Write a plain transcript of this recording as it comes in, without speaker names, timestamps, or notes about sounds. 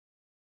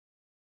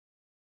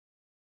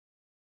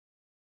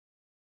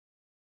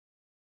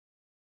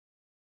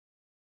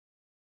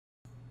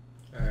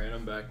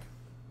I'm back.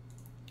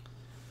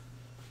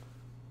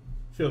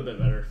 Feel a bit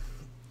better.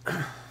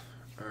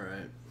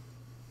 Alright.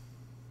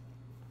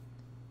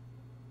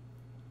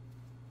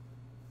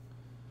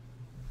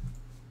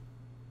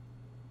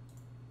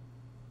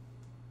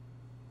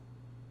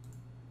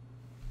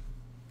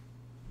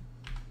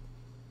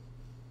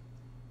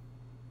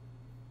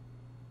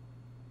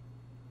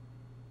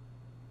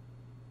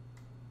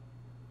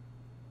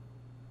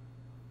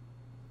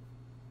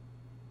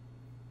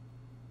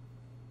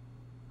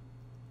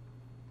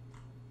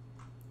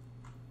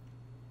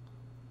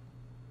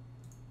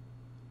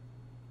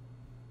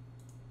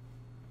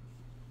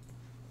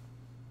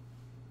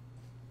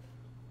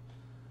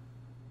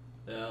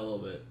 Yeah, a little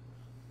bit.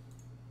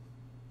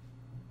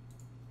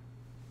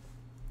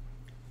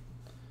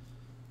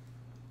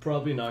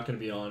 Probably not going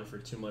to be on for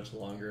too much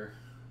longer.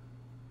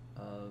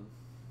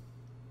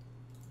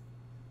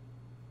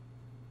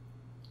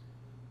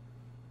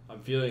 I'm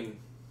feeling...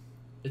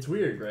 It's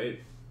weird, right?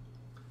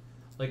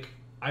 Like,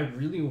 I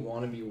really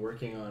want to be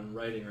working on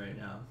writing right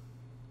now.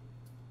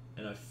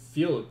 And I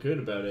feel good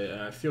about it, and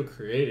I feel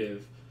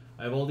creative.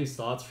 I have all these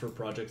thoughts for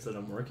projects that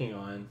I'm working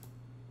on.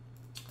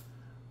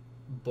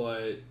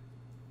 But...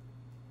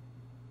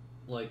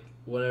 like,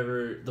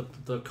 whatever...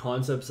 The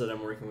concepts that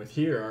I'm working with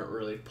here aren't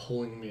really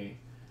pulling me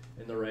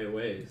in the right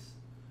ways.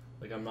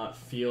 Like, I'm not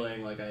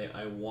feeling like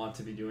I want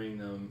to be doing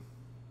them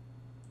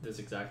this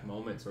exact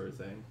moment sort of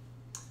thing.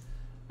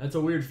 That's a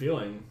weird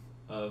feeling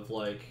of,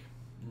 like,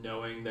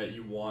 knowing that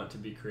you want to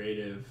be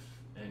creative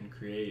and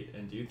create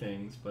and do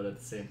things, but at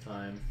the same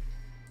time...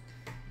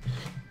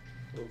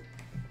 Oh.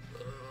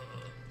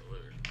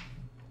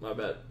 My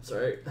bad.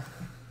 Sorry.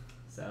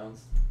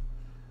 Sounds.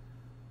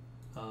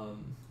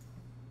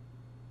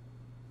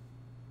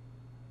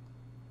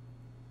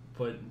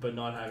 But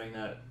not having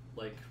that,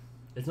 like...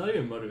 It's not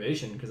even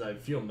motivation, because I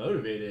feel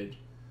motivated.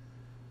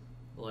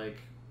 Like...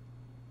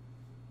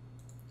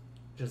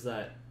 Just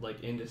that,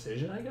 like,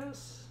 indecision, I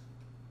guess?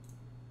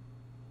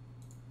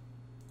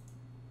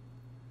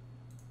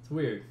 It's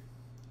weird.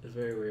 It's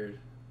very weird.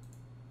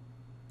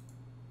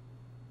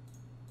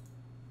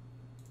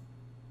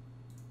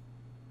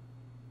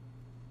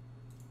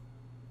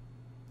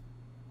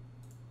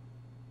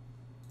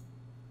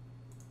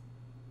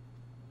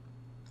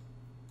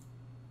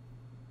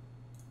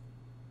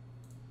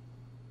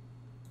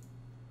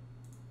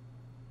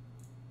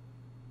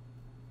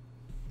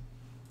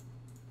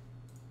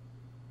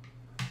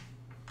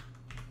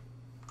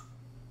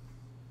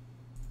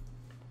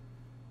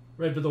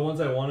 Right, but the ones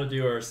I want to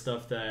do are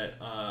stuff that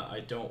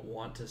I don't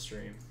want to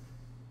stream.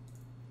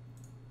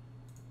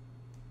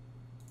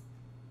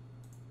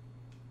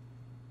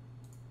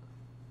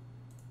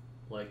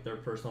 Like, they're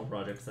personal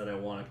projects that I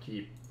want to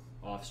keep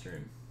off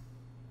stream.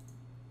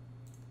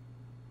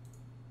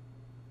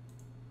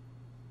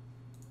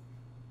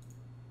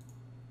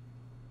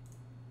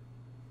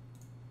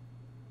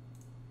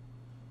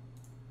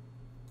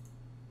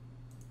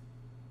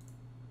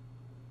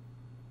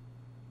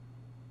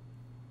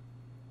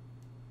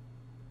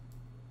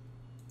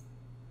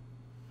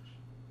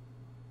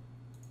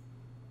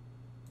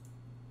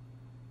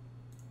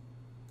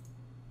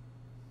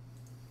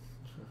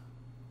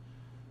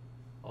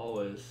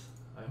 Always.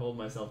 I hold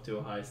myself to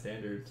a high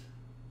standard.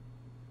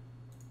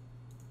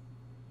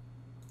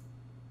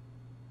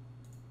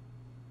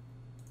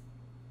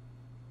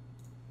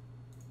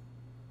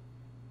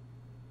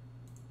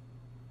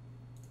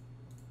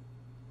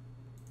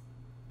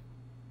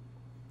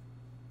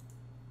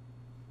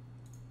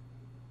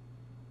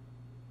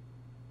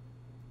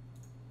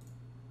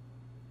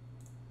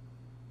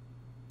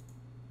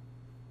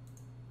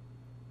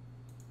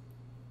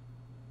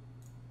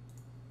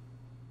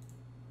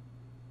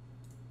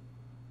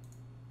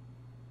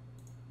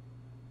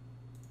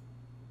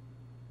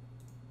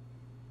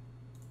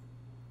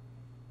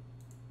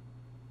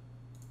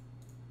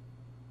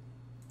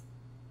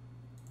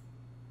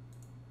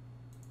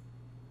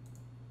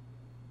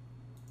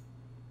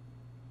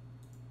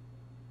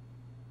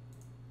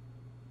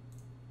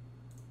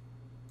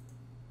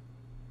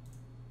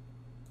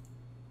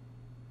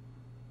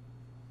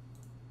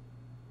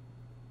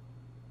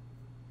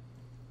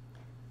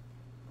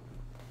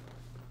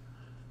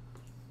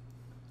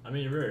 I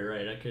mean, you're very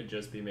right. I could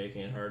just be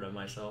making it hard on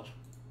myself.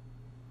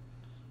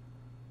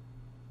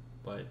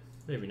 But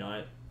maybe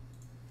not.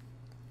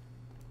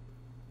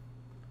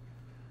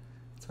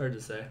 It's hard to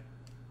say.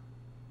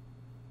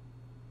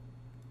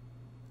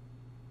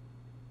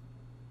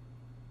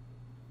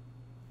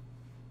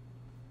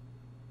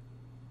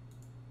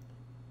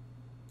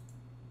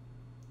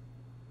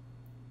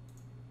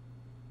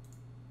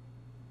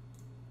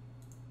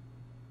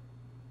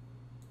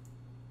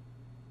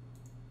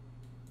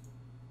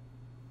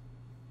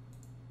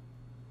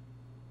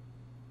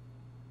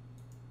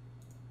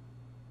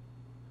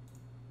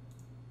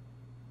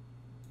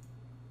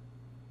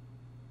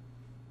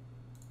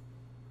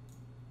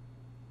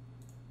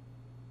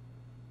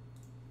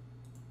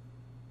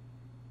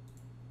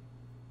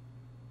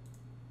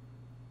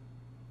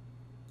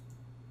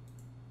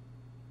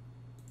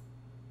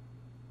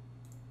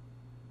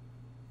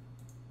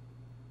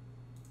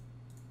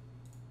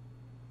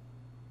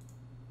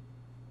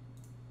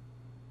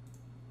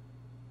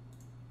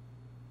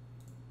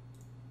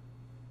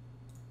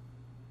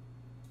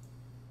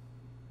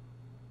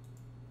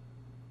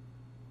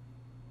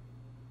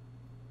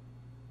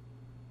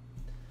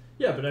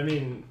 Yeah, but I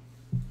mean,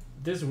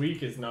 this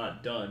week is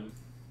not done,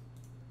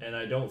 and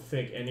I don't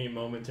think any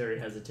momentary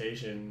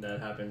hesitation that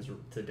happens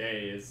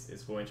today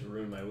is going to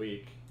ruin my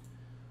week.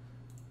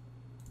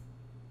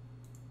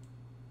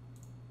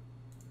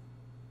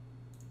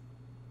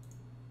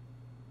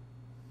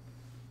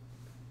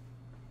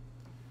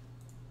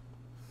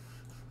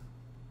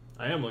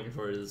 I am looking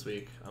forward to this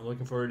week. I'm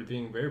looking forward to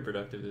being very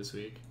productive this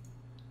week.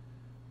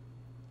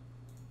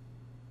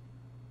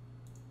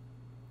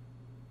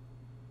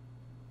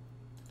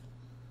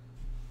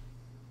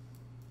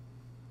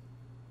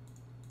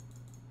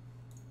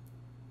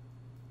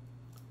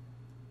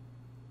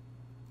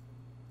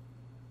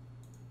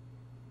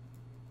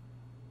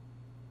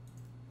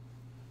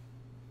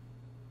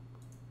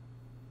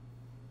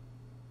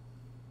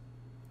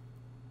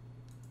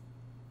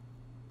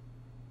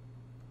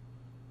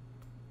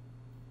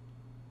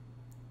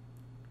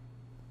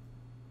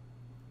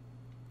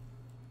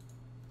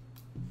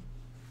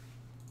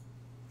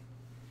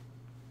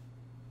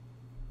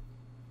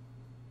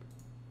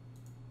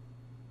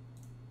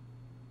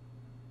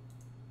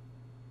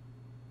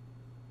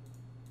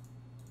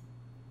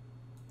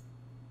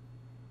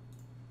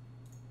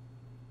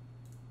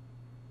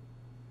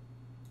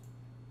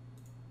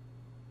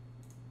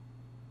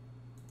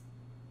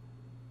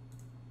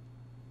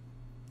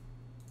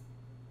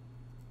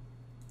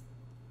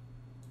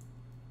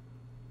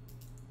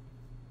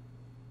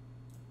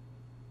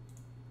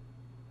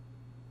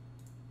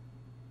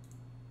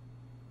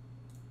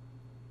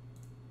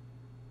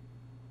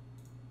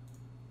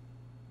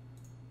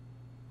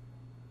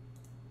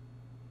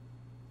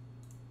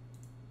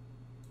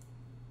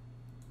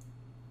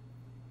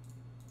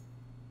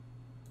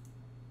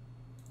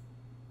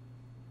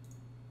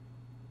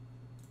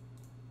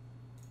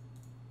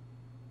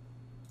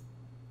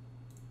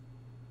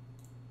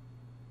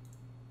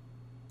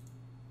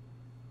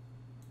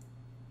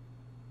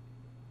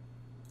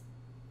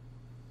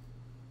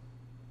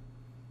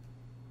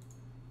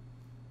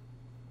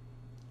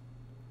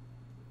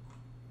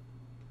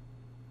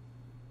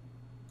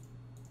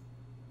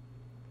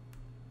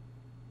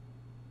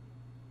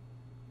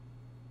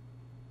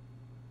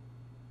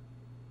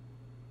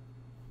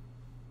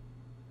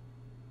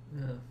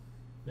 Yeah,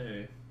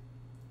 maybe.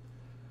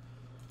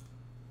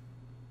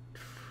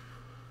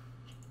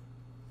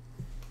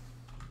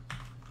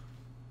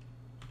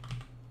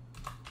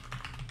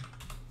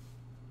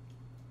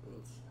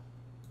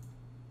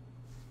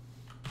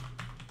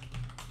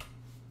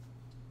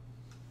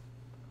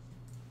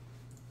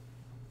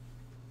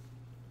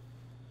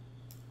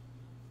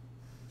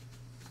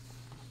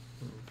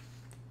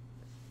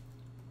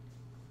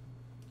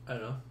 I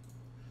don't know.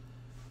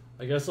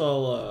 I guess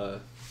I'll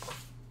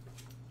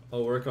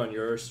work on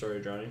your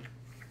story, Johnny.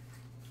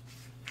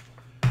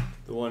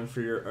 The one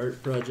for your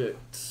art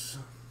project.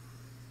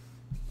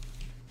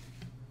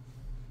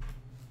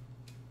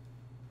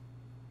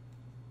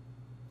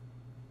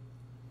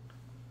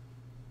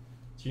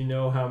 Do you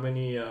know how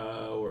many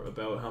or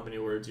about how many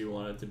words you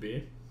want it to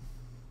be?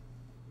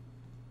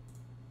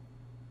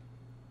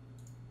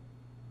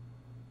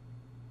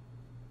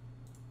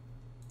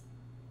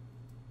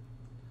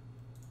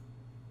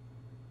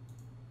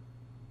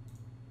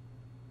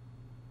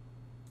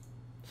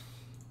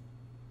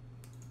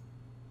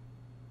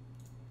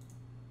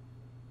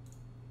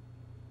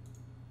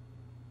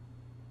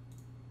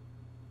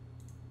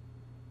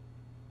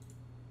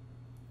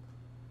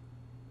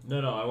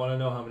 No, I want to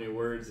know how many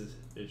words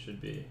it should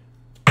be.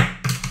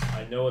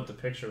 I know what the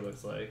picture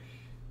looks like.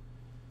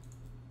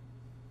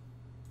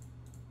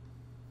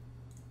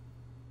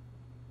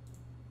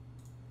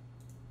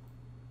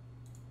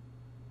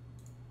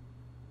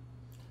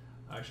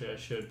 Actually, I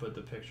should put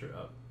the picture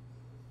up.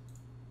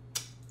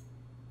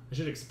 I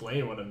should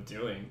explain what I'm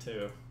doing,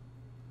 too.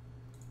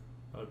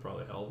 That would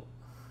probably help.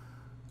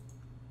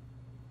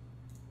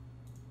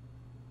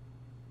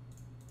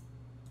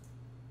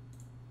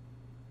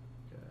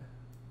 Okay.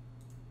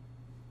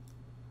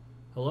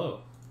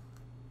 Hello.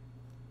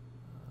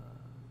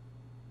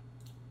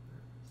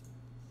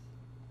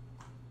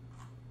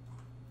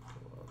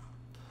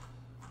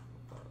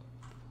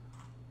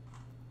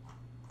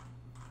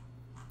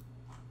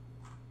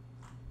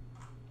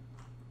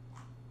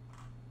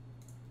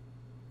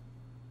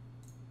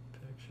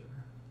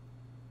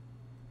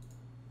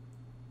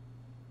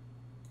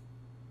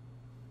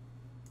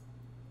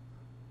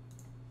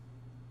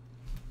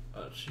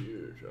 That's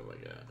huge. Oh my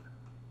god.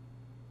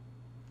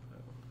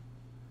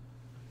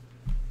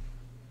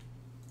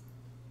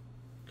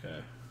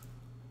 Okay.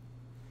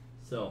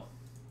 So,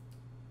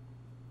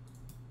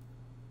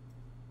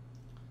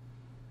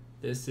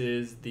 this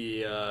is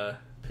the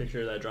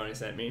picture that Johnny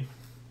sent me.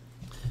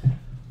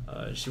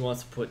 She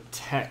wants to put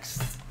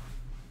text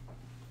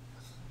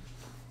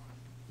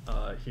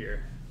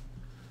here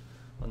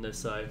on this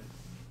side.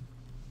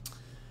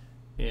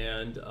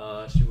 And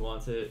she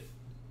wants it.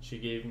 She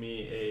gave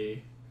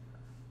me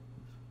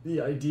the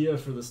idea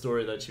for the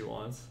story that she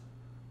wants.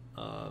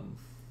 But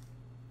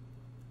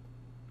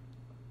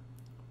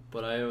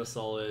I have a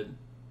solid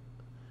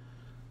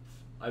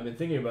I've been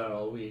thinking about it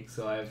all week,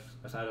 so I've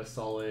had a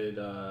solid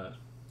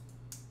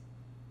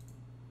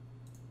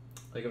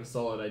like a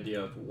solid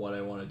idea of what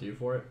I want to do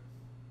for it.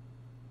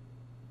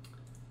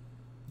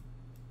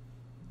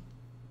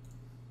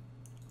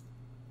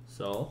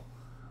 So,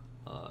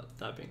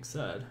 that being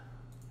said,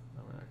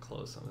 I'm gonna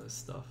close some of this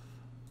stuff.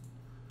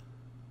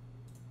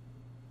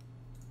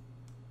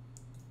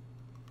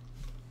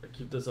 I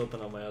keep this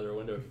open on my other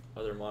window,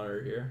 other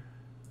monitor here,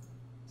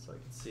 so I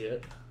can see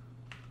it.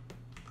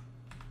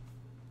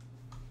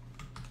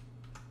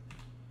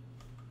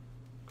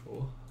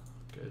 Cool,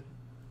 good,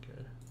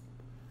 good.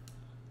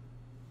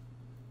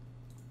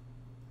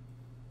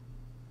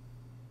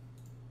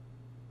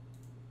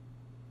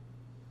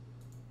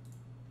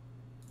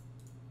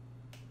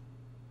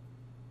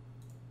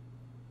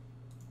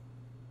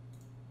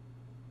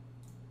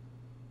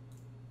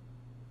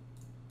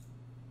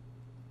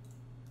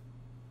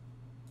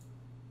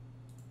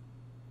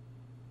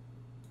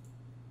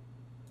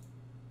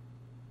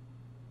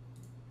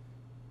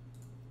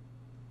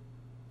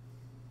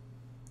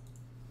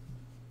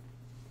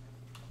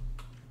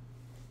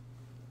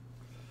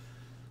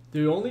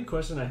 The only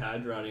question I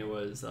had, Ronnie,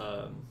 was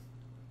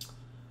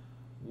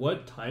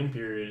what time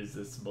period is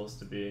this supposed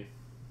to be?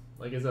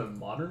 Like, is it a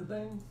modern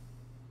thing?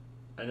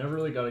 I never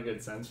really got a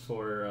good sense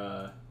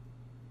for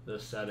the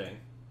setting.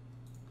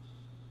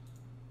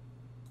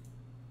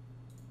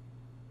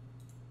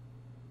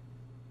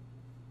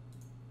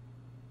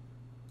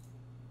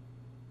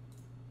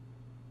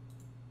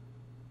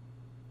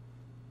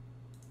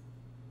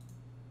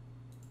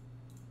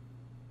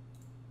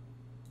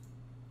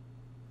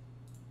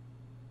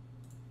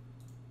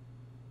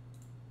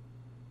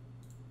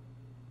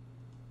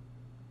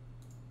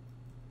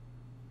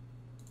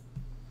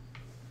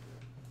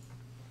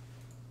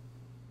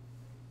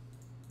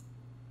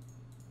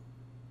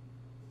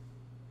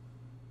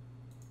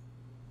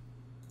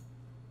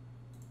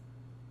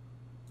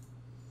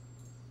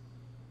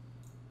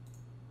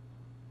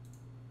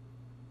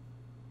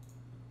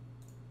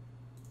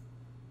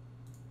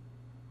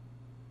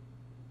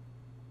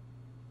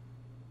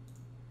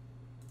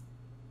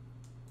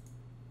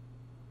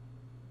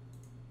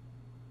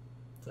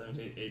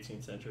 '17th,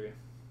 18th century.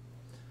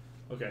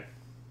 Okay.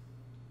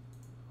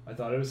 I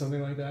thought it was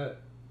something like that,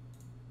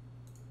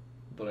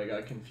 but I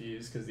got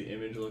confused because the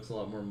image looks a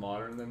lot more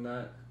modern than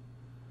that.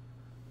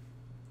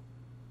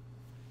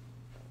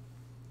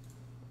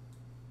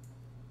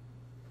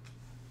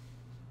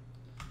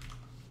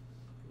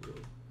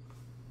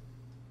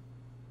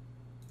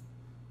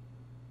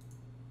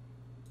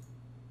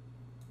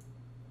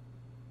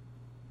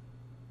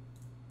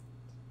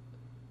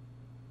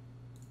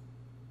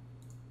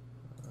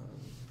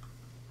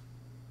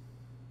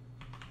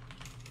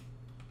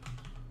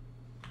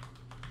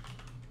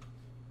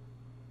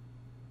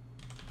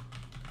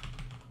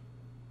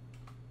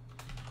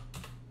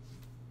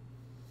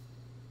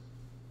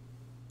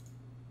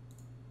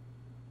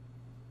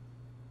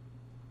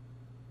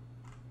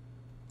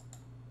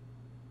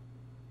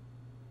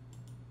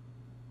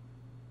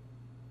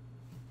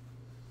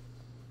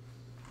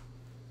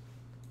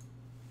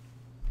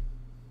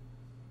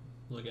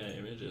 Looking at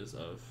images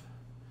of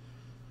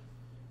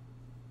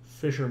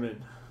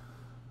fishermen.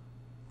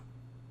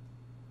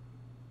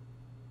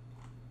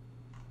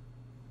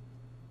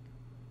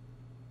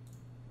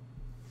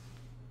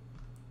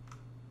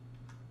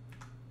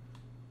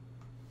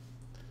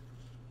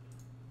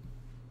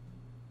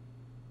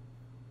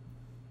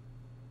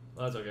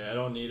 Well, that's okay. I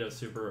don't need a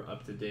super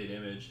up-to-date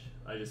image.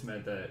 I just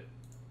meant that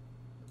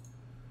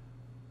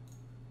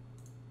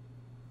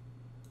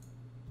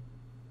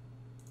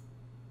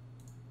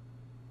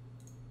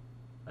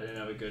I didn't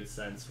have a good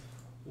sense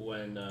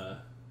when I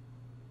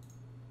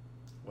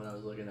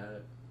was looking at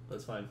it.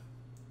 That's fine.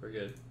 We're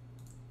good.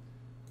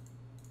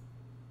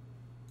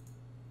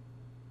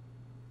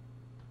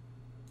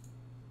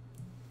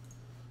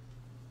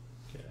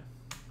 Okay.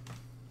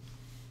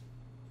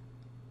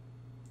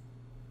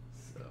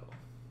 So.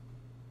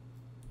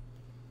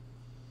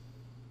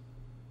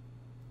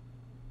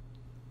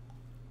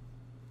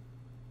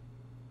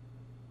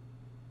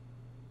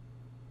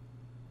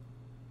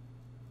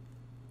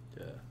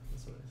 Yeah,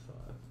 that's what I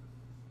thought.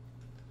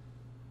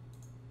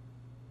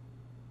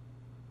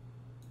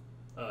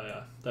 Oh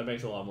yeah, that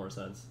makes a lot more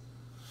sense.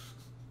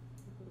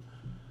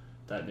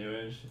 That new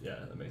image, yeah,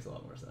 that makes a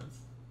lot more sense.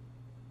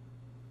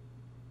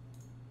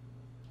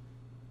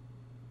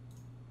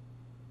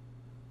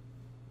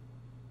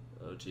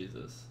 Oh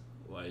Jesus,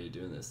 why are you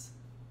doing this?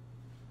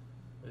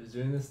 I was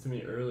doing this to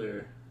me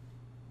earlier.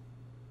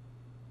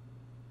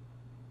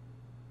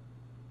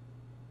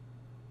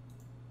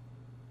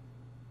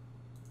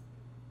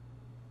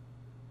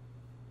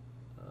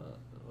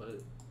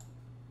 What?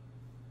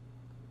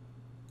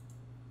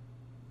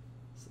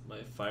 My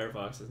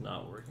Firefox is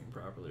not working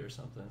properly or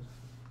something.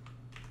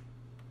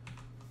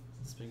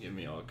 It's been giving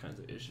me all kinds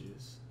of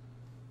issues.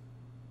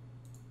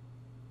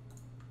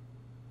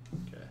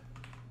 Okay,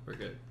 we're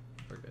good.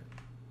 We're good.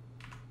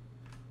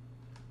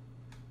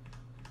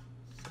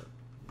 So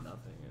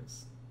nothing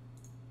is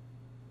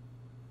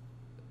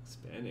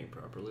expanding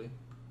properly.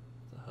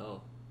 the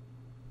hell?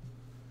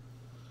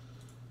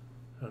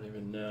 I don't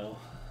even know.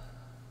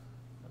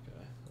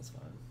 Okay, that's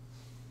fine.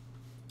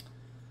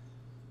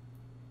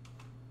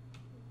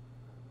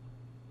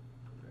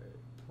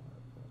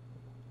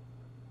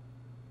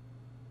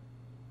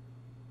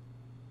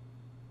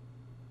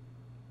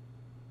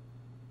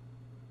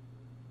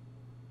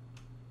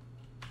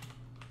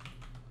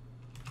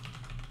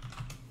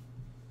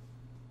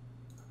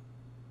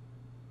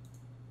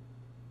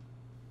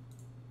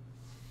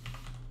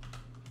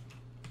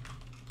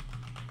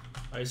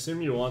 I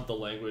assume you want the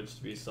language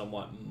to be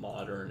somewhat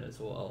modern as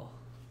well.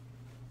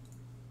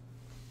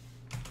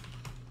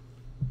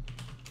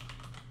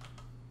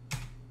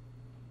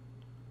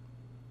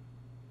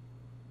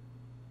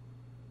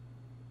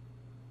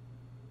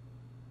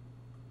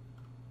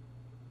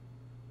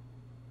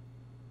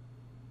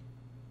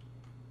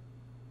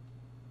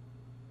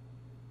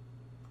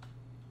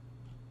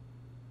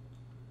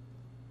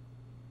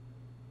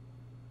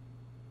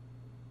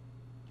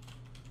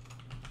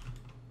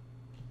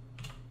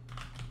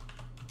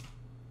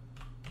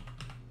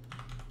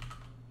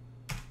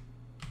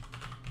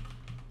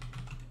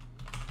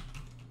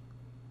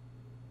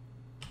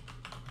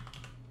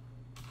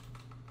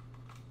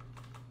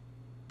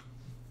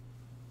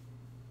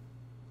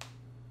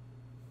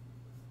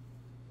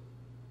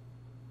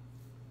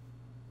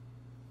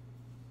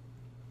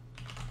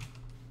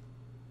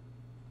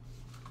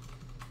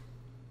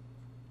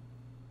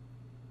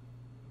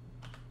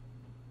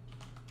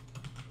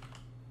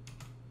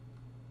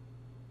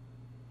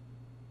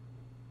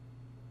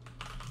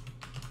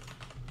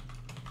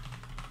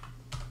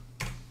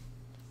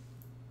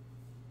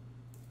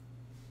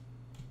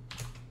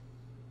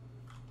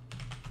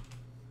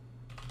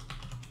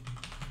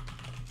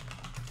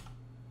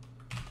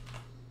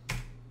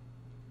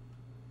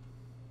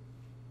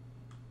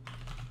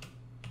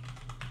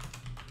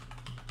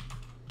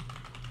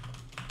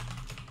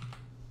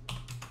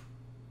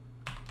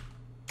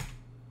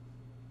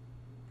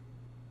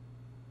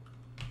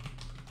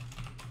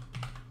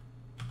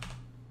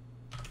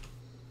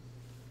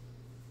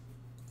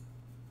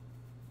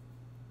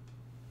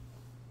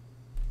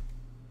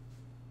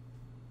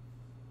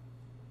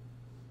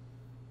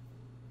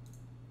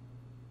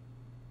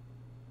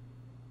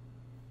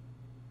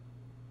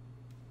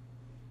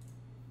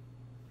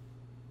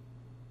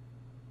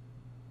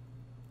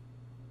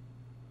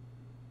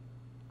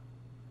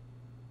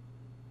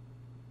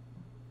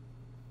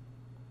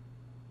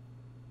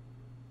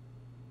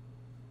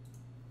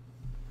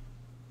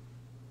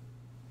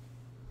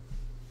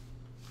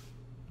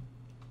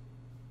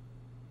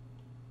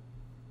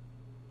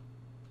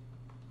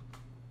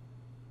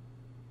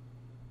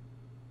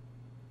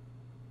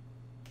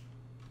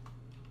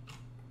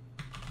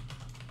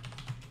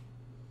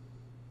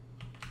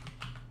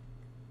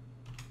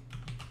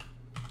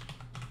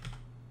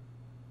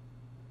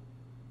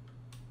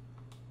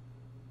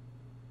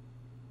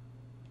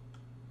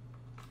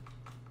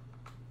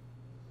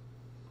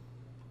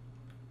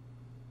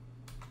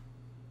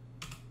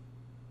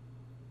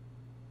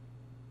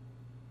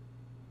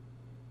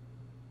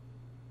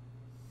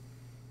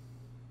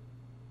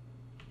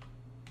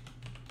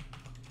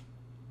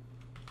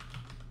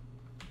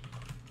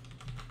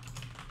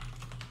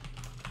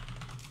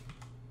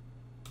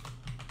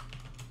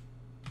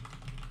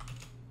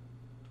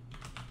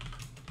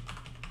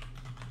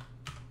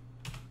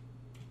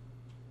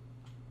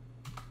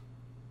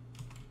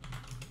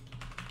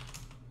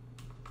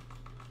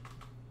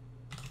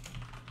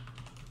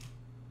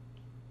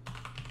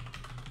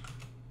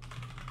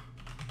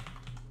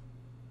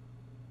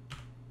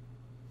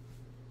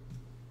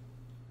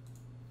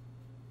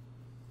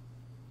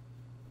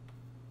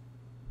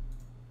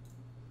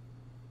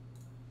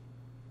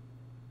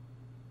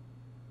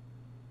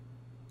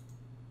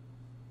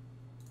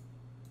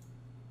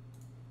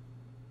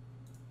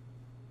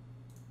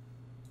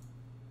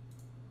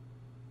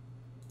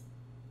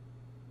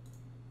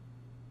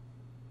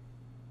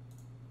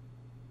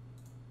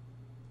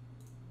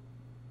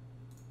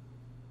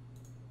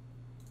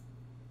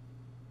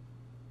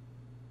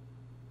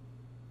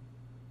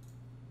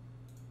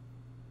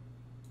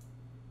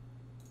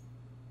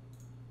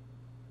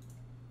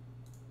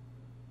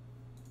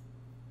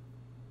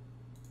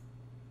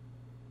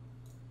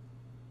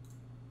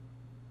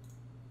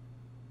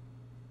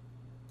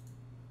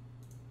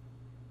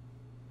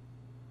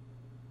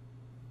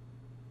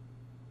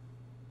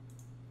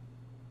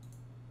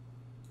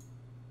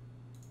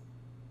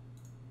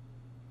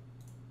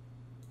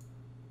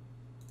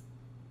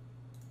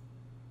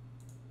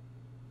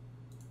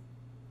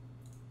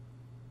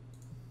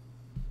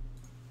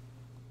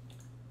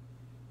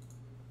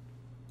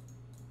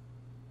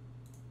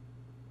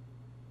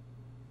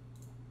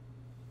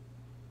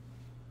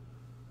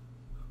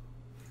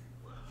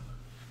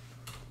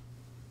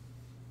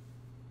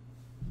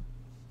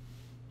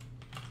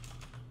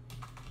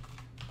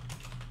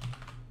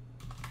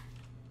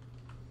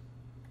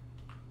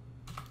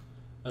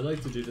 I'd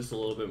like to do this a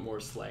little bit more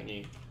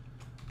slangy,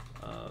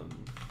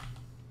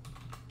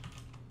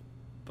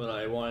 but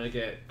I wanted to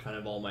get kind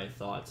of all my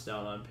thoughts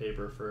down on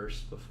paper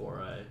first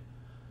before I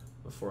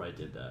before I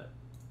did that.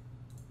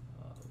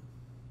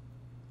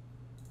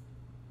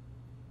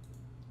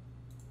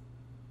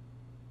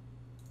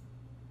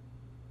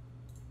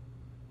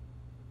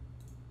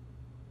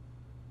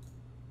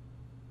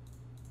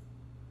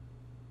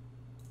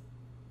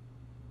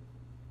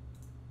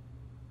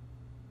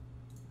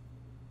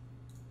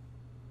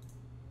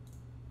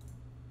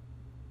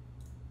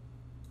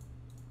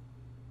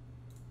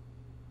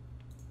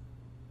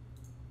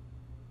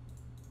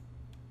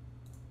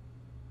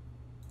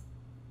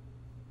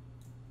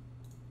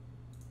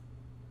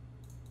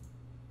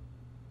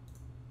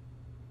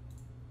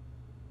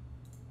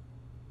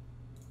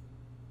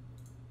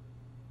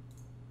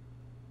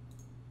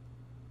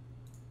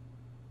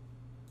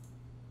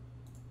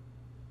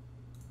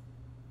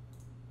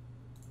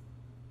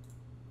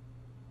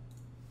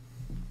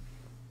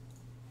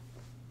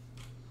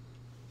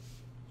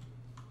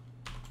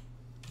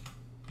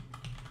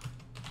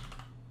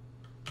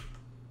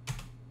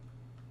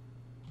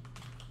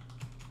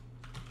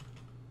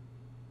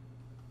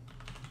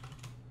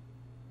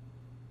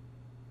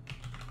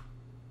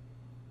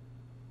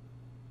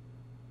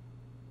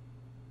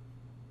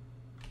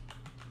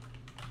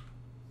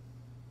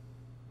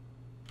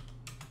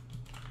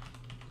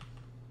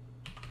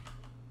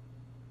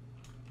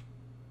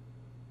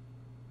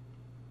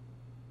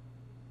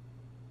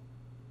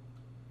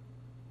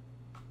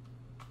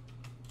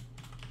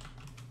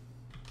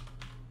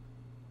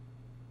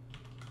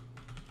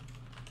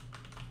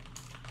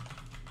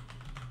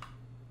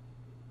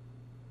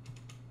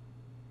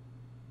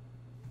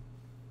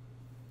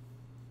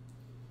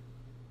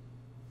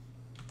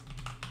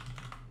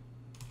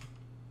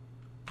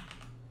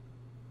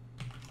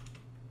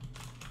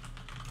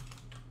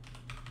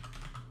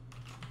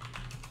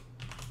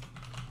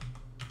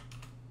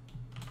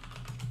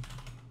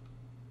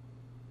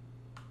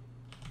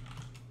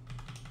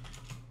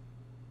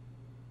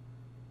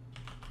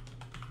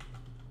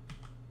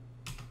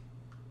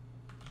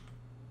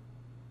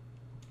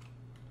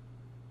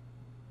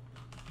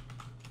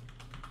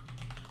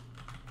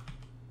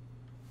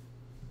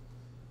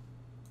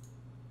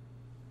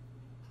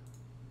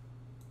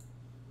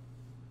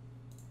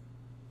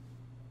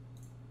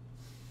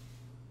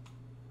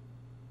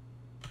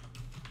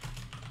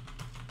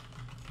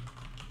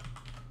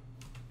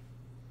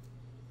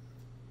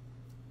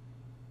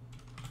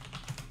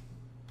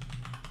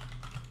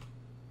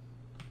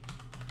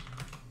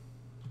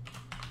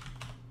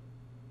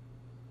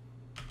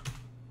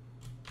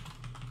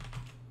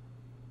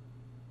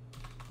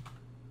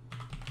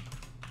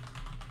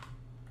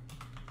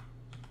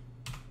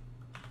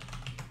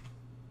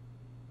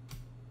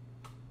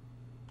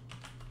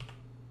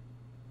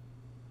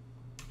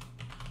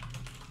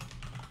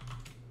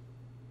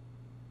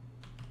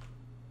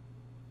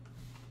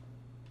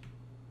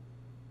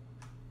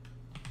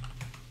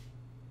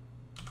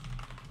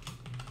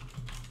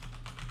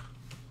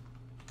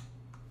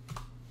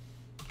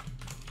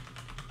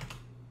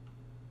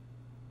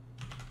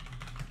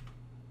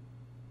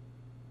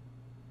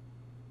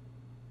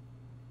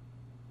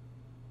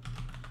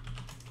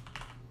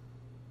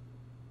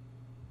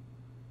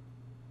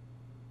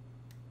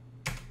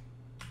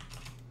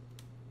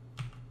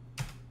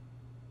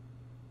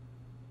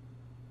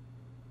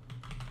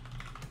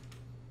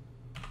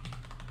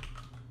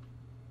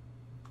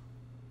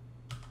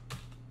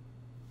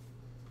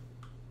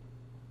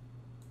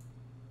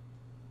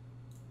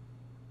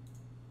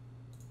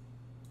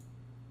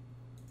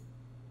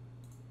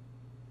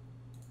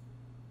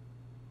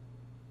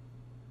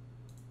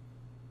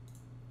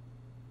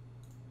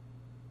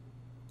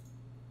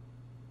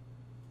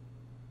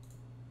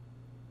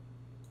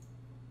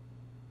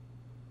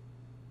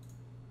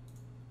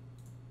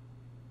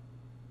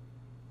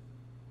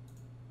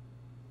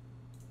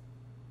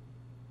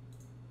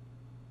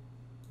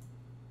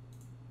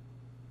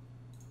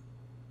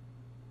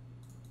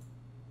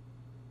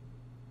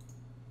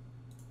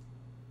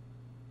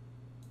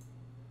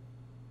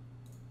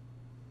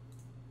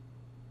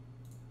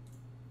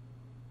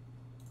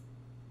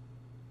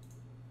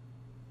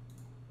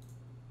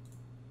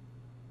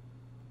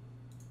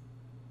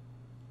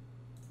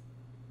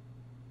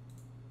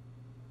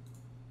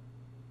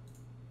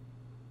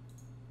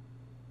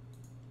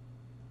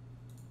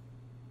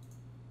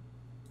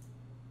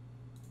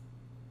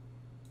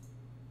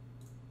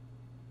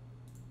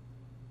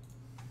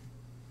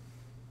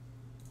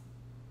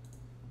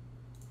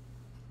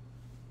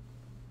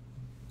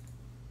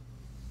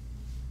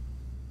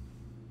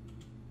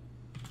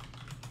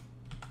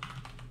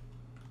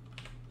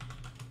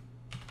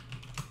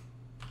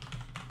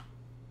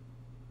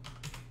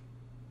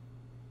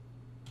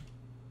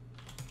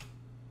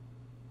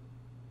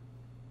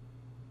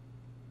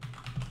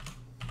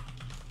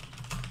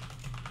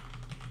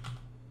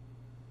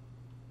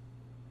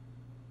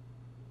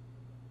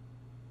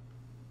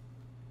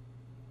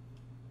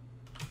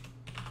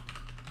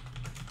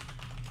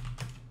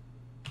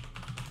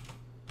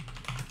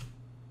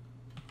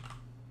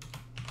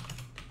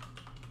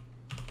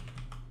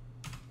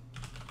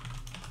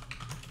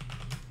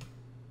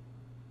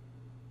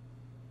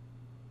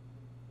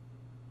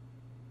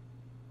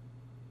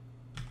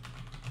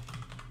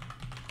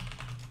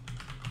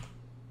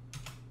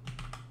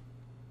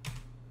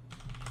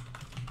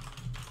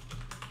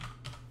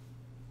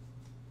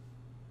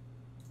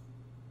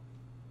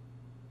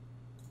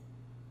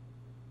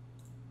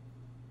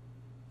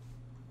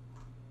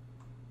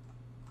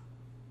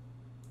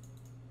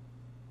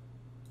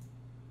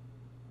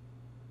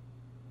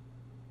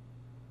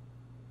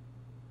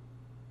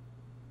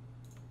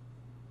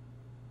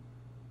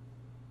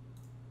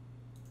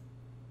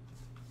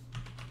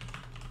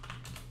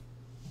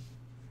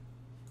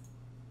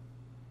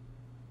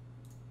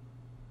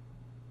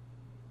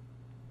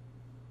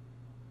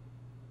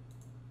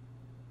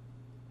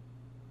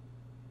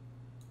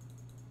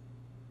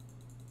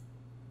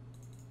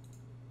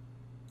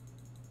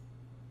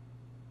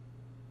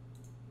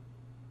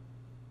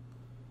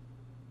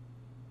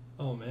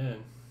 Oh man.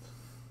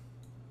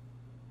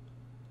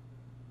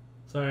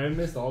 Sorry, I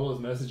missed all those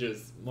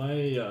messages.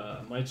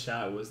 My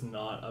chat was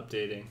not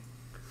updating.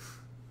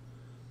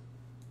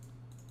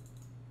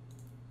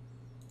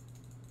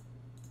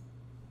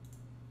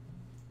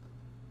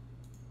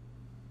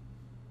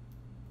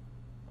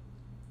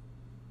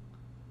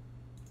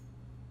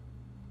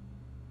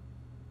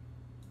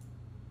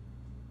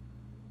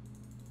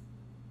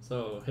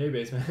 So, hey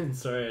Baseman,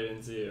 sorry I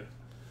didn't see you.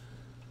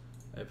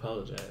 I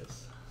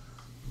apologize.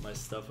 My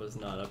stuff was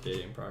not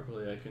updating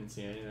properly. I couldn't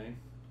see anything.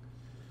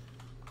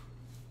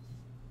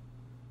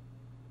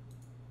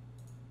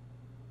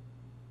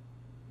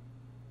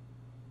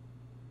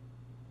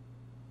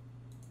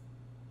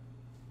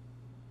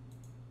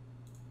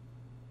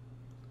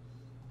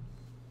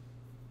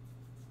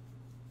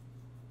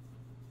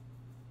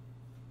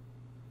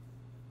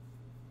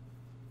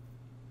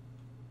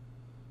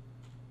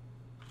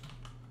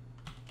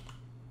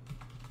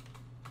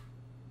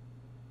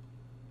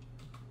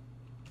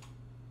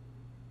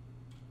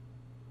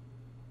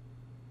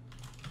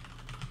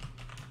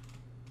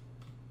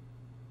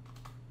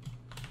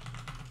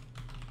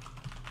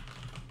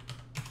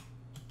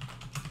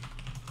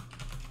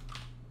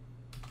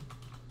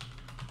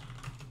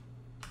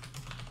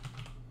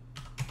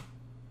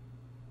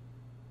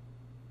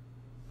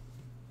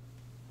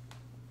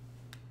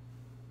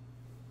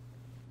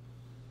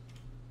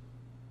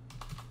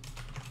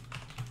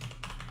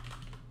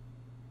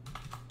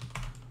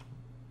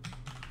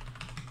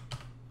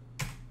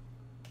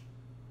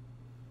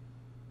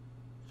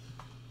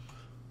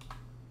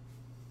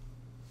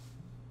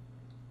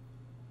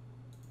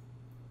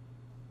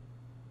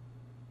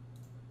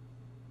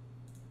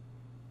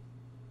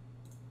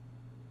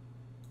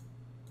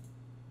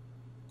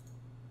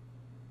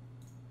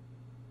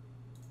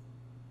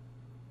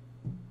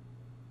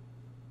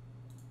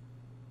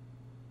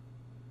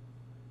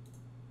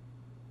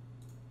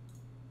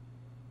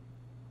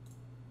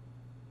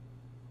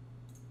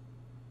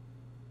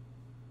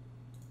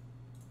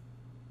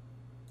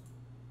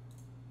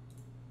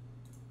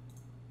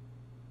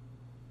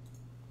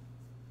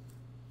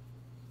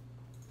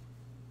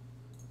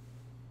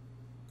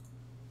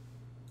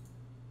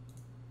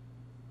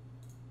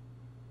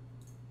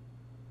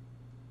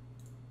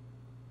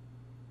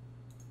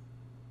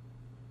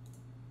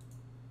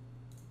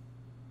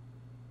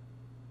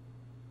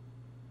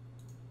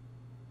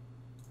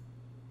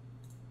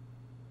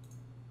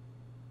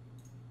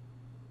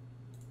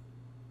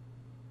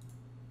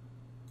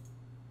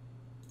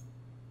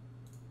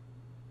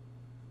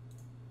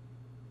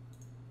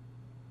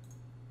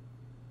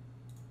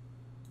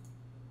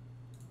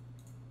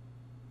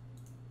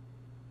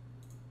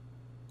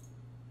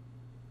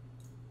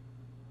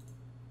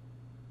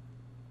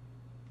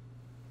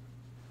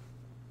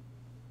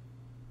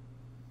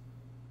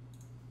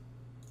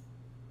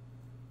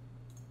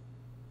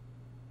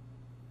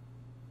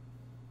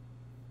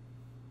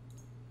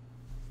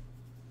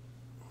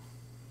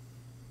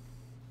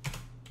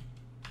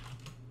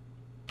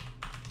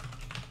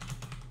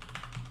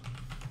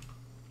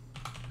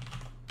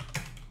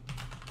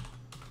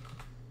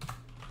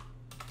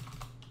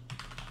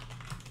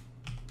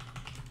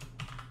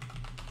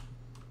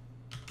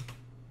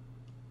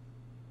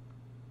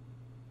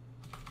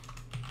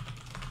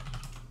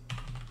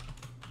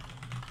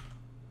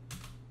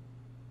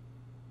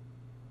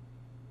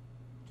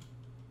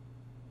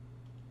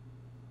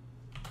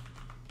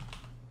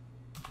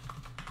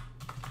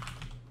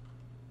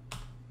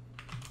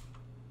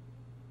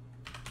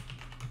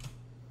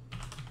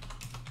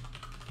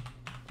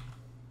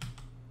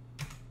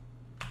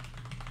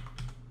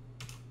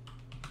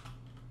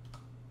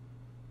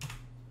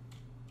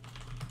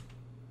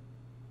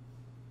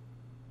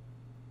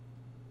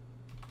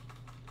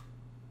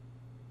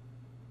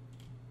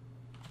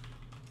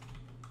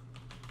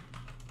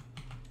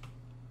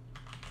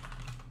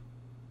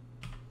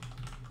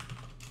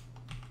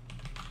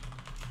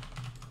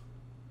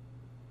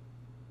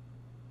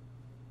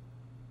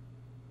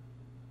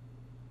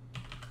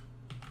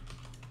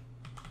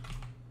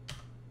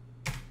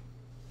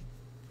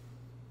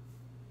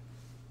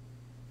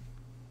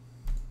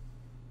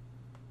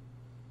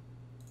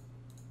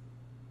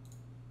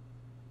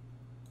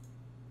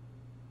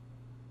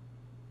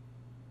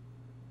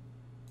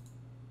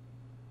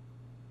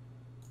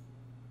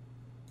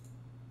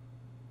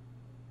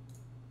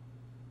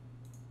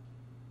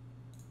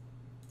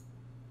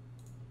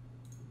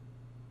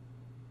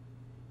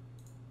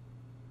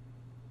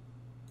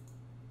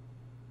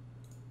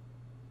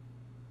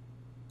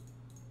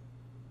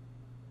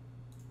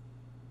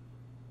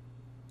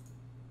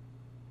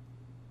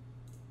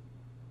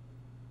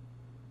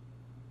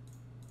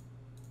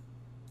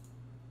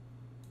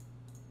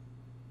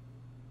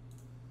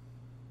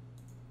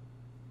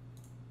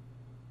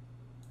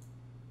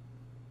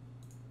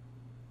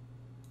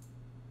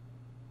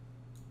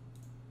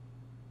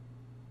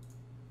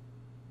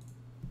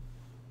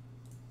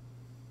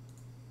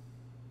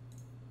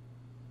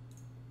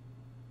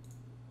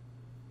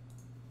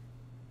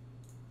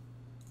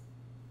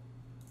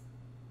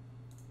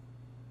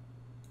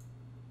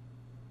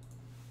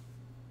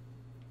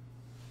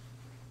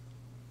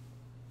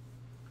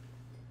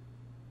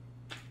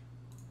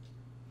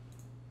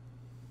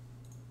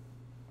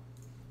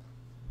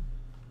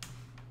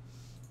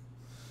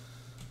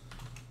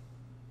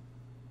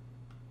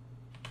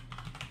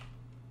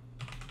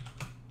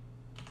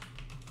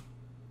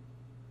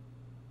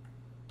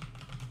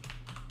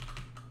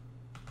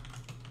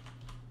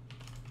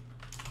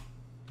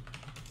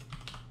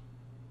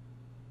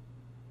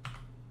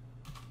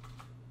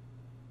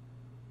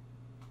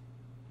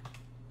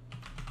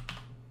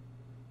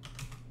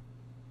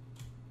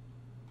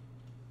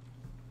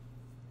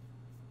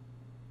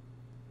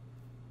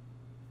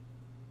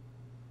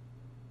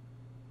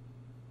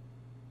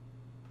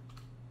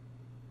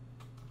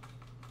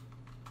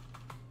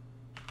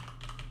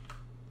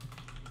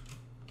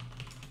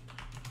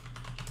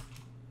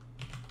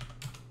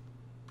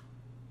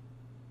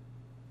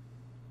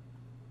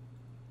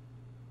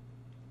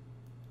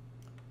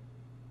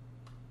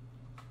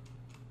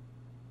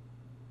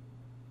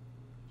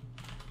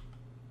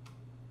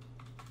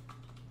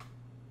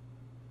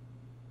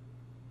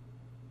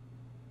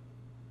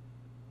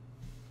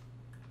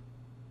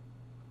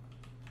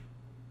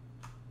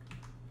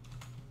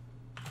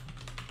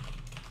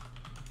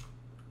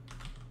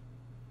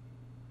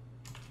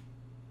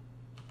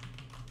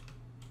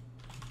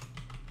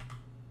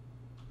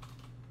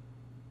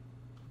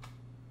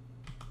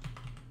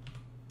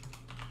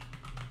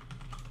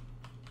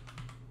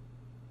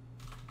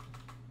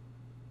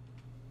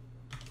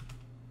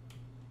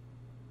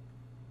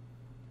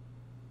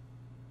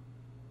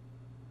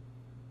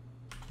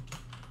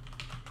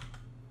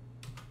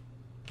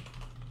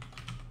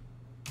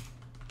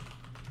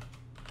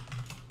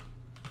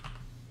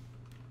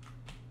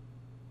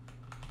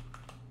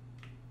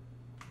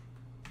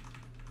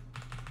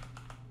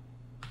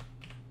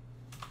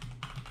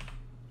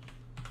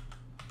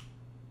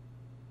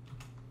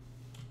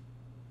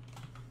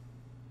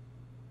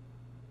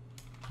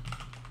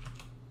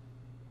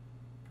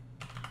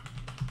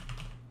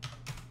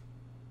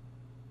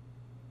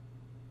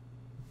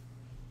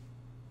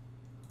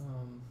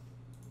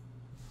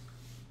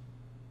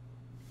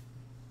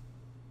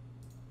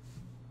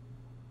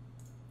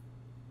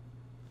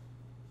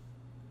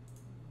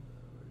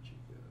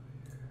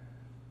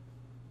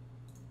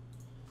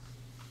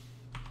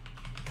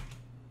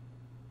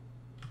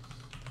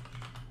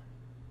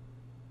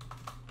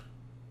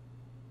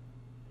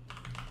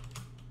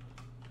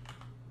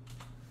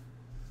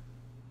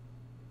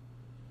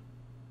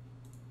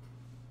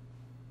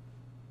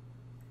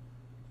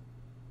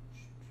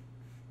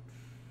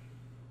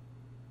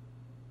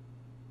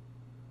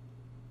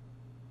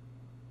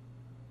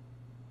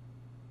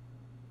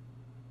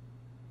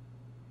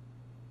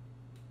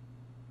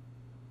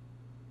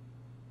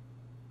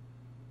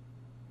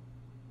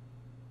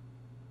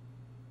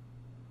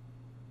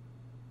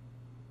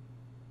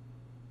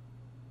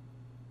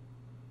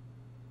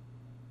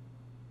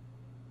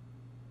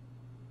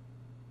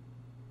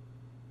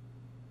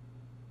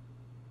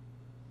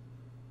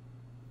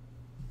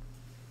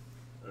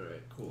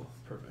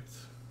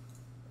 Perfect.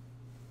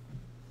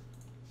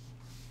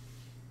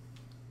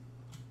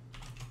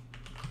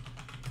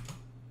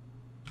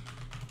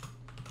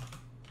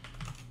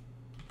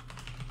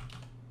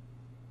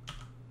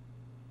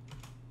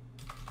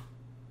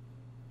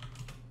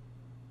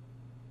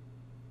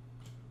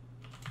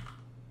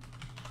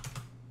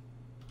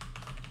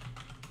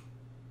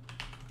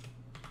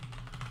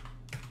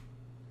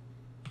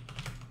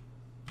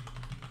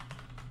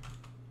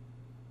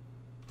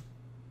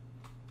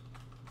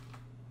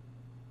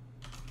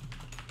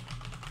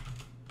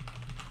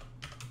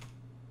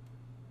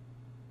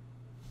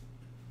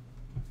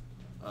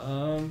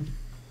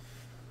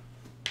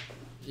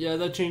 Yeah,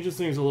 that changes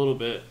things a little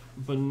bit,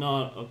 but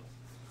not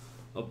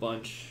a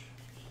bunch.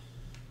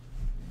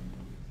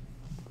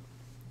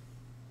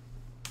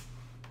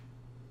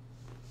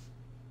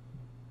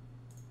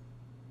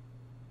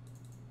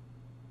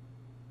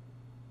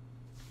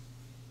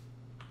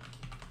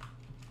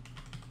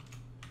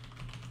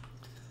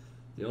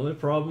 The only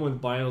problem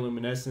with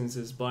bioluminescence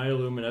is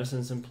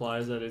bioluminescence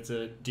implies that it's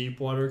a deep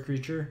water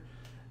creature,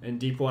 and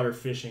deep water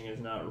fishing is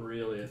not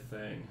really a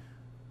thing.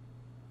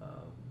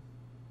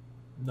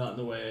 Not in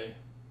the way,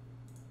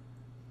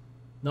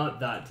 not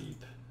that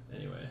deep,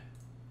 anyway.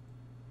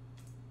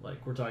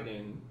 Like we're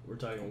talking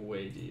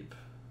way deep.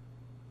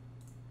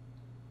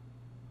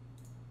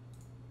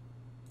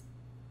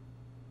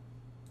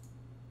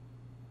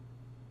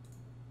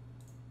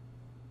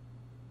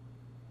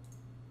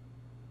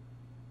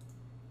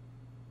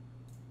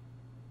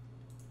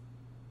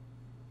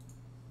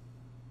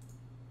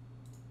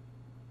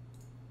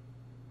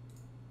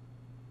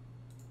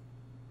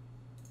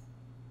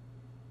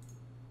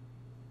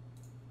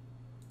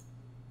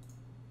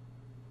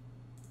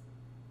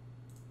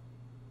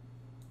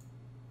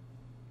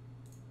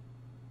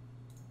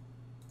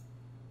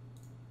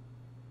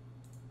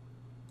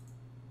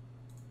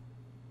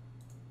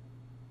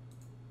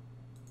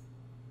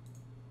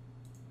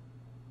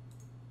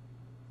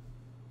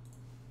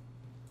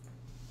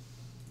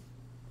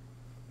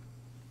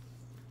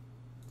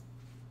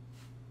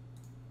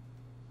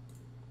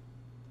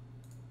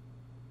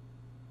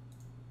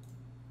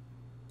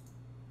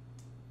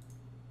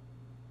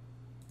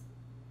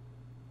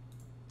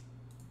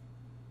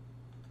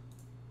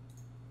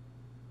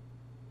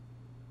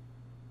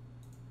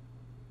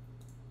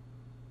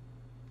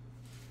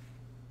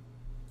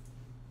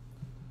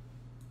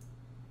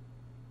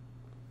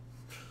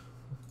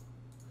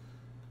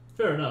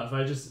 Fair enough.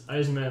 I just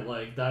meant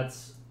like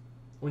that's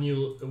when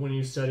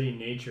you study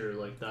nature,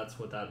 like that's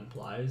what that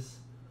implies.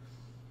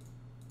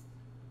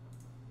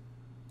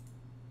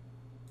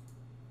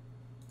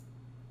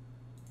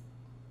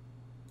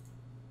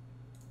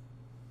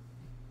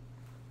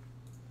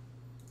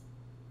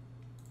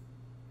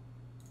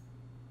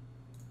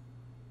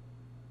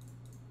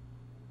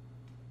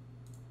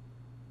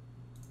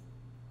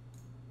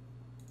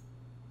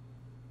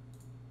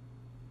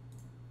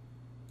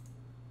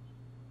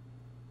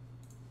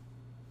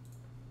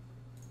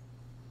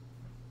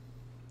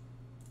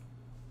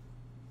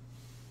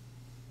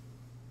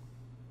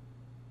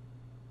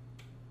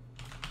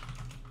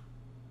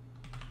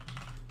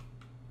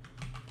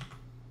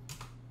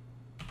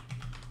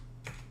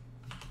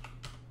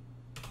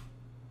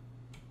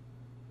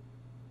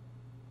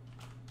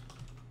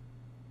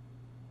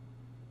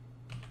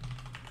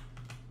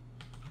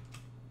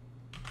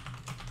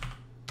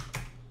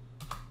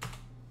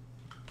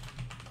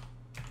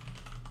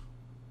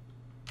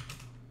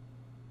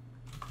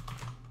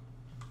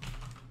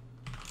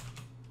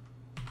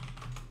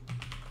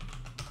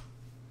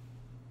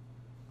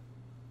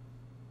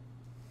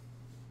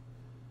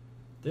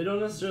 They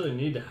don't necessarily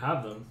need to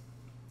have them,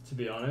 to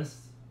be honest.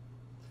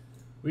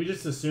 We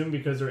just assume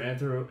because they're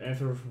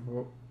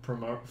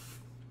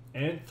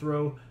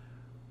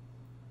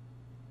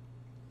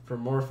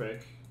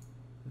anthropomorphic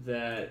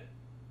that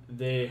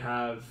they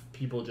have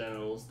people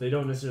genitals. They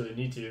don't necessarily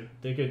need to.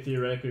 They could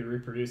theoretically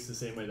reproduce the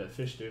same way that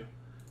fish do,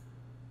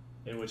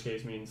 in which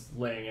case means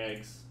laying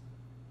eggs.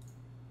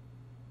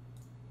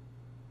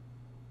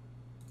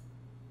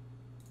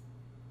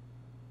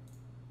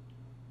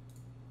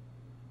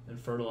 And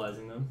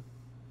fertilizing them.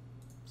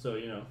 So,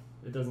 you know,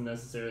 it doesn't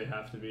necessarily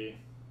have to be.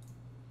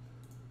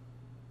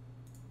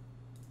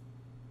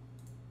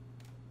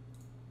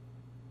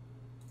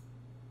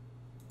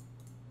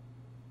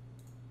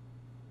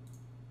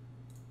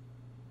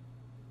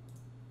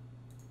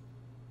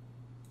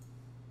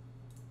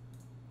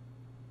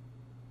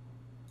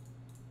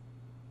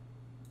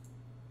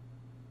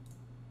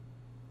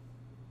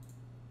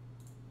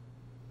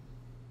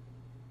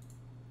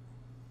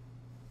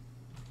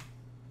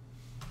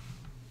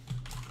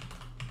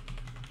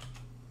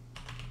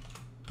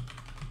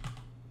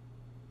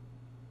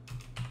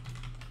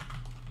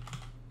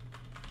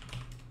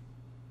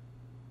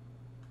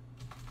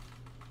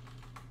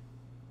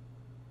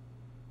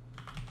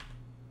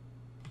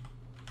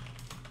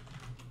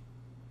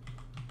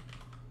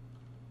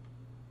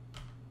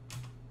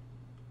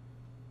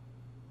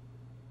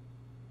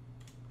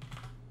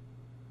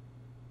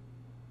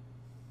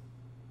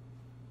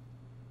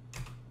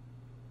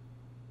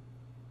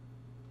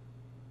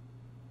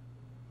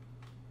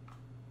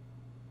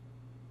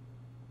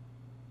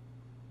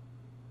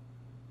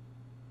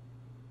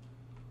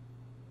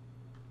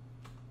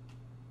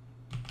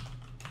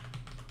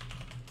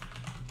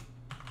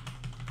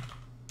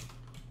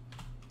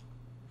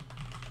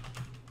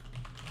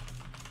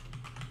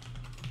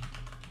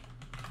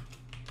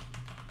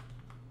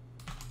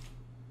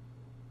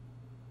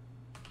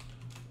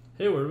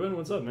 Hey, Wordman,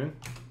 what's up, man?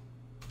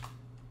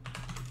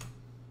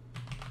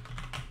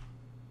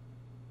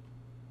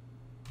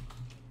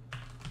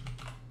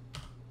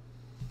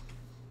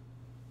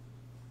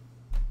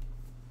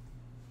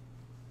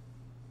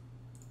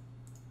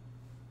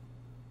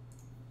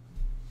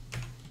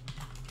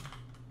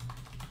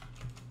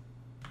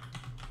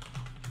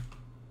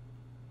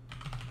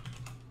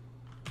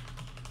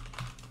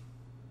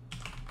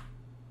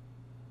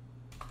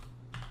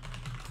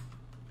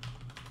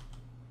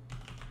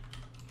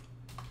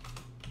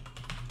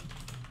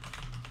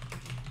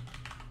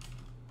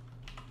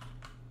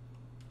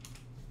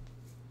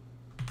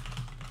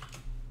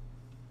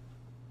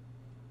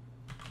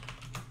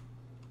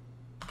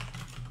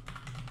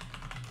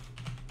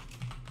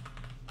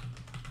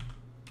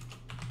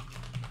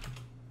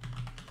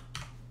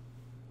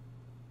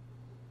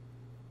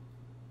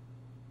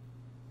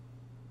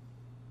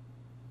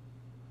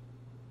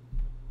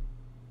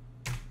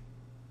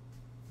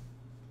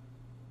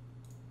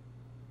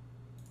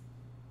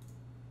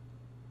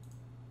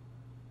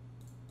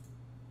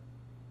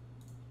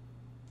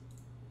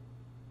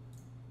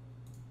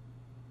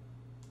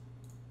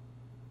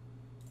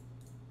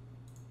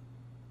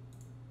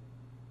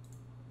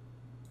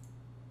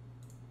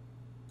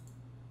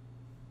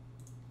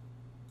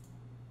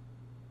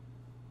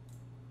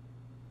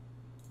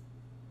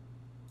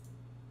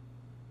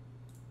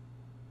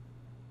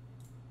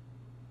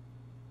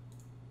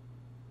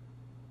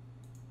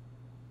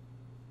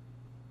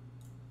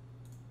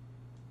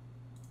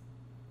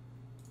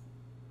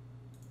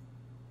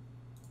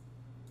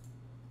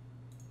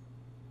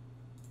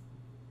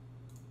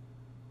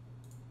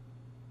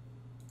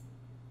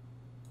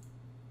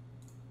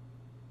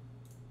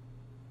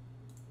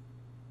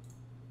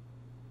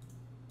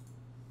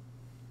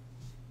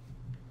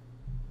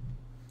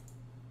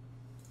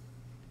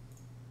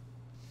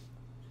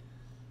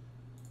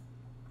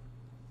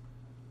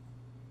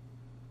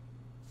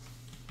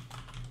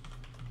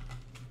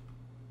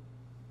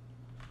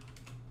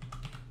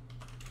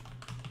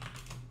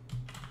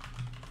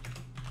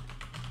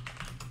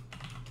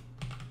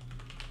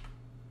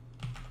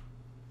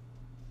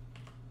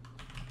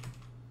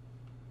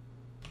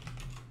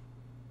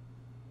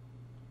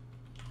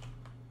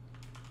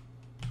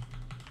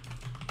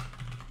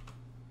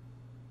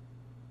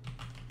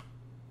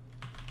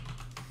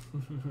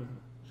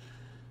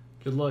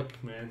 Good luck,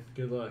 man.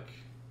 Good luck.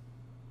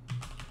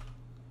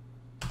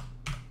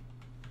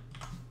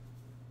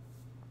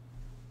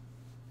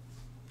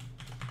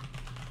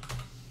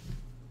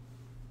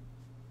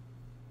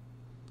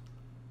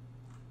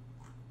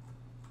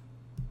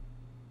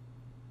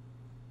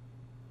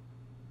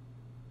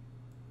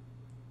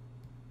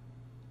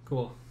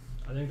 Cool.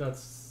 I think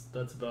that's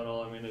about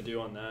all I'm gonna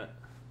do on that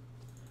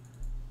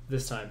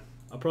this time.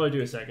 I'll probably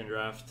do a second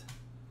draft,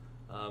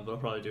 but I'll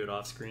probably do it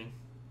off screen.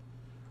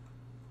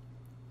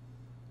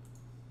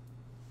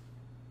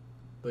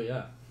 But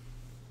yeah,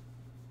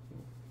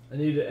 I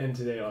need to end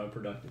today on a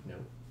productive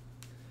note.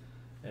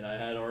 And I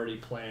had already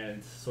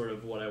planned sort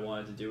of what I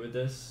wanted to do with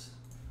this.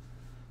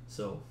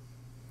 So,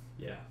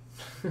 yeah.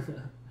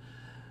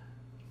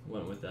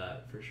 Went with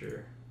that for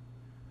sure.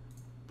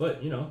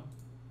 But, you know,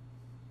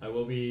 I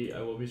will be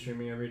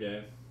streaming every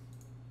day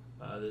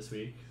this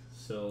week.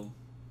 So,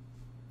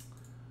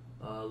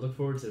 look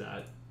forward to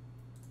that.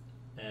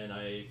 And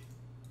I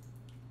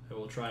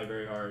will try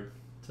very hard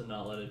to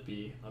not let it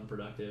be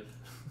unproductive.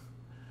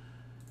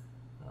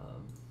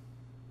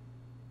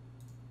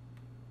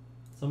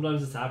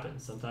 Sometimes this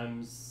happens.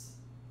 Sometimes,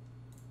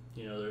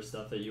 you know, there's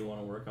stuff that you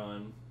want to work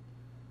on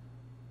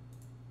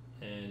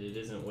and it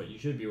isn't what you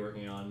should be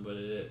working on, but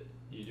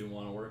you do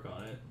want to work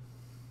on it.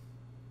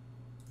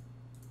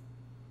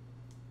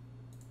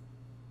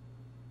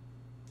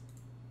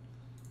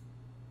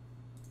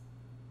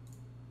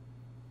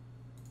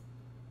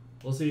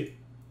 We'll see.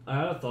 I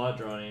had a thought,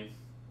 Drawny,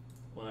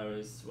 when I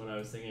was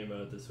thinking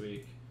about it this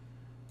week,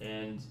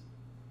 and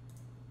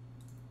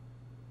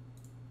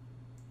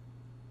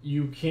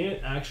you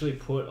can't actually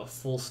put a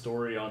full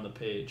story on the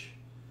page,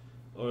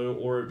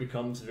 or it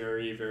becomes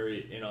very,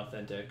 very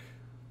inauthentic.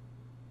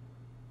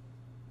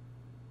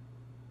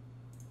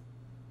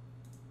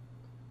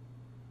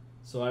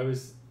 So I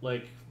was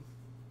like,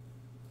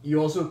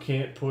 you also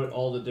can't put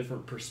all the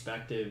different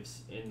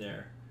perspectives in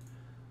there.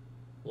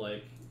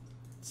 Like,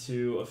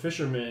 to a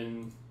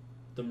fisherman,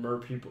 the mer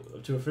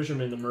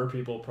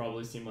people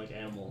probably seem like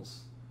animals,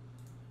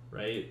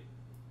 right?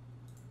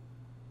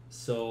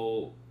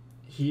 So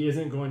he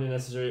isn't going to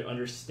necessarily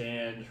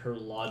understand her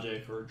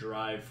logic or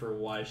drive for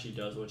why she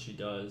does what she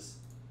does,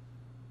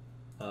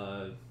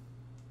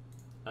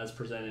 as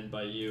presented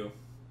by you.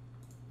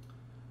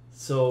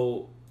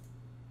 So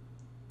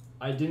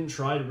I didn't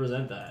try to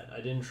present that. I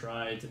didn't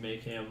try to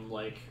make him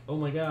like, oh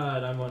my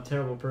god, I'm a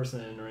terrible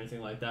person or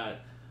anything like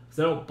that. Because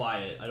I don't buy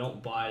it. I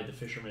don't buy the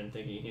fisherman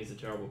thinking he's a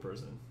terrible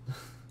person.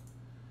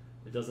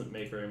 It doesn't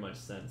make very much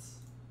sense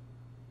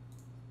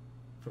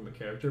from a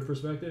character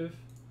perspective.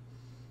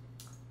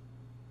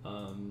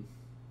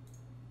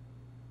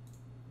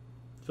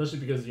 Especially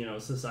because, you know,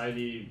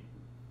 society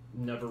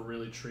never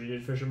really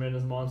treated fishermen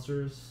as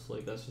monsters.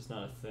 Like, that's just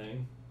not a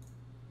thing.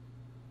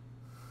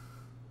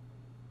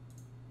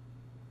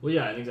 Well,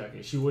 yeah,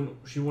 exactly. She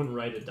wouldn't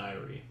write a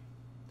diary.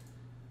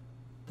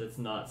 That's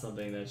not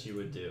something that she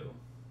would do.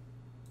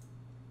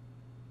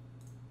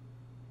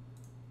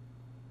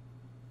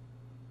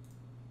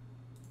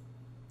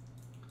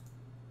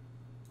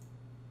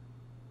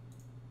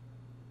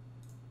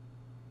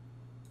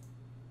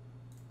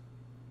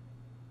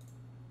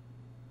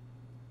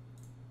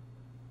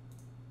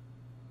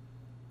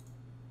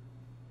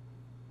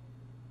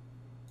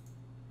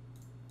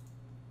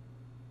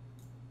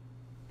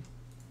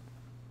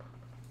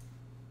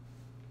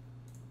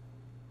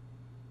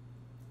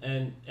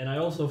 And I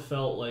also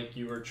felt like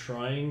you were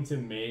trying to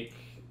make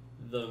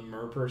the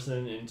mer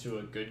person into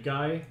a good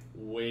guy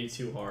way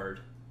too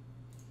hard.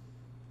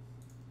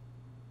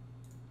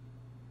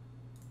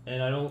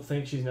 And I don't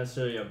think she's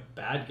necessarily a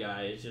bad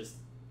guy. It's just,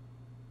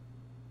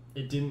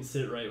 it didn't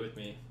sit right with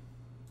me.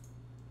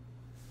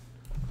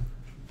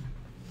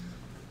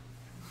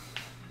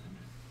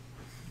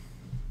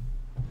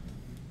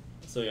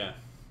 So yeah,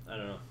 I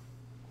don't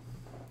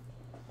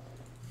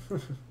know.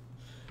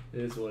 It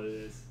is what it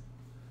is.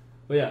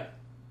 But yeah,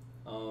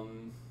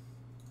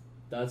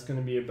 that's going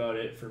to be about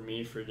it for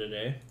me for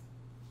today.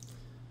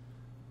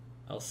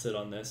 I'll sit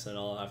on this and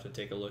I'll have to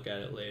take a look at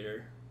it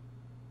later.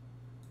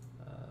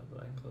 But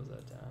I can close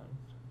that down.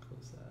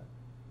 Close that.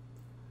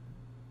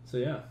 So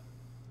yeah,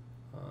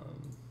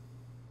 I'm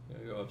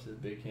going to go up to the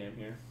big cam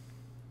here.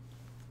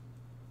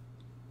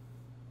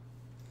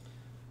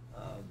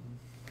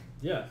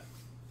 Yeah,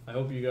 I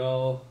hope you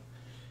all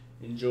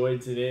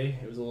enjoyed today.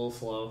 It was a little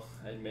slow,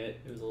 I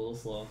admit. It was a little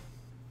slow.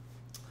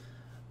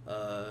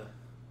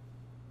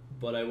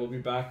 But I will be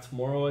back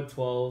tomorrow at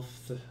 12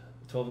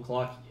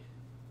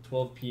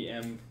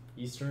 p.m.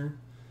 Eastern.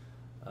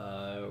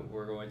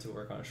 We're going to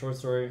work on a short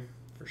story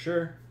for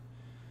sure.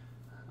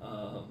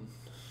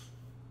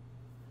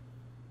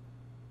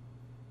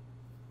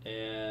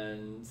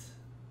 And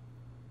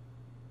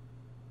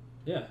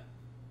yeah,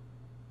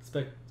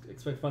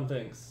 expect fun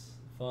things.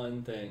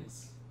 Fun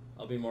things.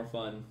 I'll be more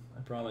fun.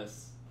 I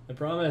promise. I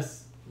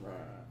promise.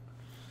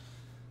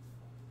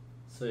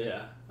 So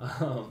yeah.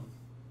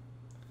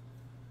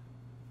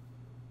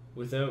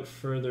 Without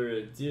further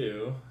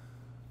ado,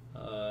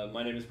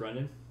 my name is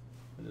Brendan,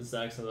 and this is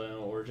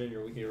Accidental Origin,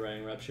 your weekly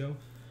writing rep show.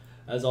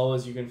 As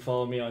always, you can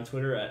follow me on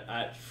Twitter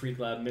at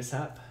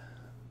FreakLabMishap,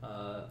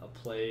 a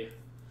play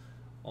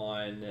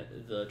on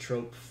the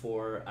trope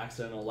for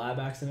accidental lab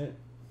accident.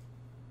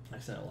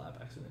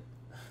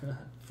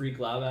 Freak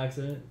lab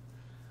accident.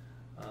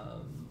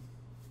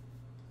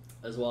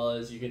 As well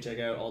as you can check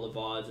out all the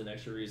VODs and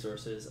extra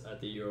resources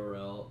at the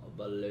URL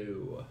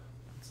below.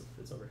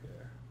 It's over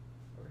here.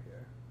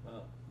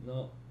 Oh,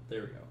 no,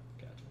 there we go.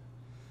 Gotcha.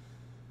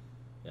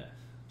 Yeah,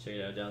 check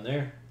it out down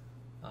there.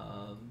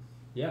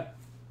 Yeah.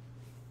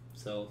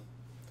 So,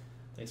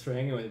 thanks for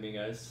hanging with me,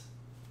 guys.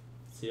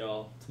 See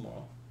y'all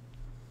tomorrow.